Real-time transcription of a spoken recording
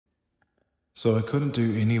So I couldn't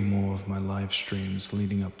do any more of my live streams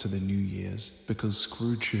leading up to the New Year's because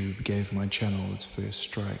ScrewTube gave my channel its first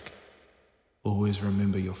strike. Always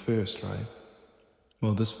remember your first, right?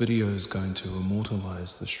 Well, this video is going to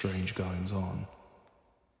immortalize the strange goings on.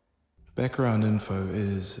 Background info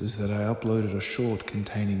is that I uploaded a short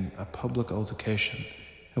containing a public altercation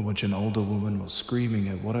in which an older woman was screaming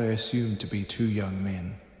at what I assumed to be two young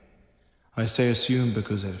men. I say assume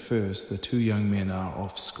because at first the two young men are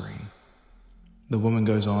off screen. The woman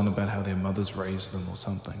goes on about how their mothers raised them or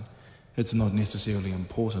something. It's not necessarily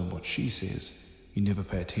important what she says. You never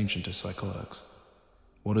pay attention to psychotics.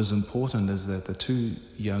 What is important is that the two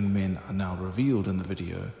young men are now revealed in the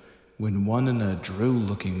video when one in a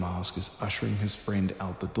drill-looking mask is ushering his friend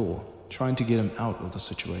out the door, trying to get him out of the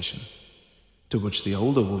situation. To which the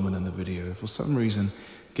older woman in the video, for some reason,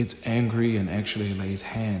 gets angry and actually lays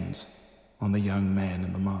hands on the young man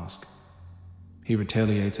in the mask. He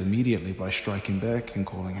retaliates immediately by striking back and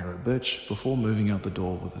calling her a bitch before moving out the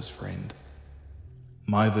door with his friend.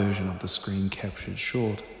 My version of the screen captured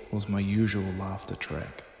short was my usual laughter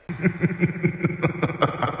track.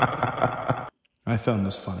 I found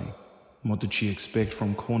this funny. What did she expect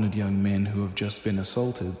from cornered young men who have just been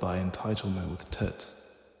assaulted by entitlement with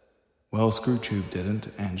tits? Well, ScrewTube didn't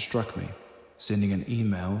and struck me, sending an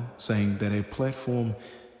email saying that a platform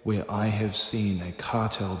where I have seen a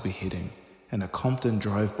cartel beheading and a Compton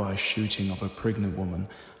drive-by shooting of a pregnant woman,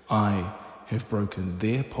 I have broken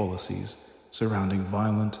their policies surrounding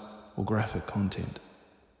violent or graphic content.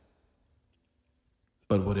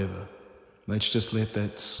 But whatever, let's just let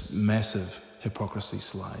that massive hypocrisy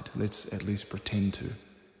slide. Let's at least pretend to.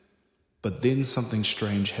 But then something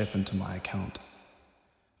strange happened to my account.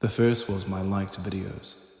 The first was my liked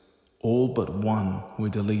videos. All but one were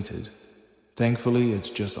deleted. Thankfully, it's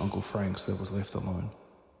just Uncle Frank's that was left alone.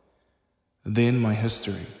 Then my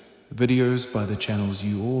history, videos by the channels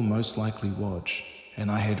you all most likely watch, and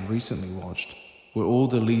I had recently watched, were all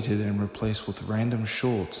deleted and replaced with random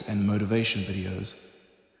shorts and motivation videos.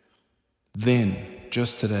 Then,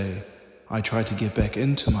 just today, I tried to get back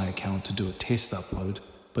into my account to do a test upload,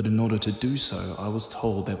 but in order to do so, I was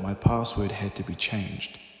told that my password had to be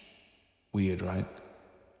changed. Weird, right?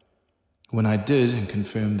 When I did and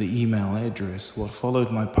confirmed the email address, what followed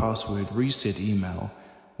my password reset email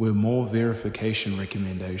were more verification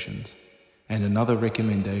recommendations and another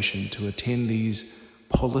recommendation to attend these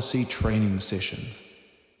policy training sessions.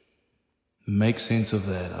 Make sense of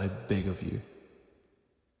that, I beg of you.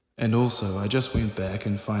 And also, I just went back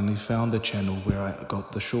and finally found the channel where I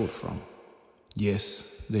got the short from.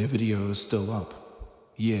 Yes, their video is still up.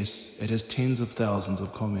 Yes, it has tens of thousands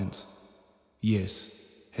of comments. Yes,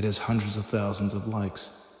 it has hundreds of thousands of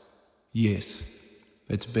likes. Yes,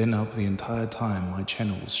 it's been up the entire time my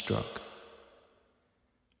channel was struck.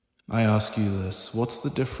 I ask you this, what's the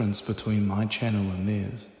difference between my channel and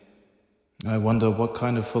theirs? I wonder what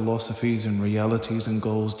kind of philosophies and realities and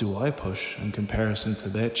goals do I push in comparison to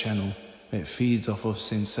that channel that feeds off of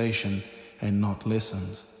sensation and not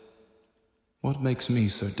lessons? What makes me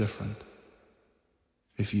so different?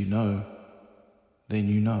 If you know, then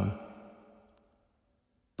you know.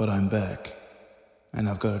 But I'm back, and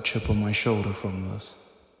I've got a chip on my shoulder from this.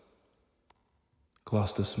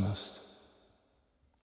 Class dismissed.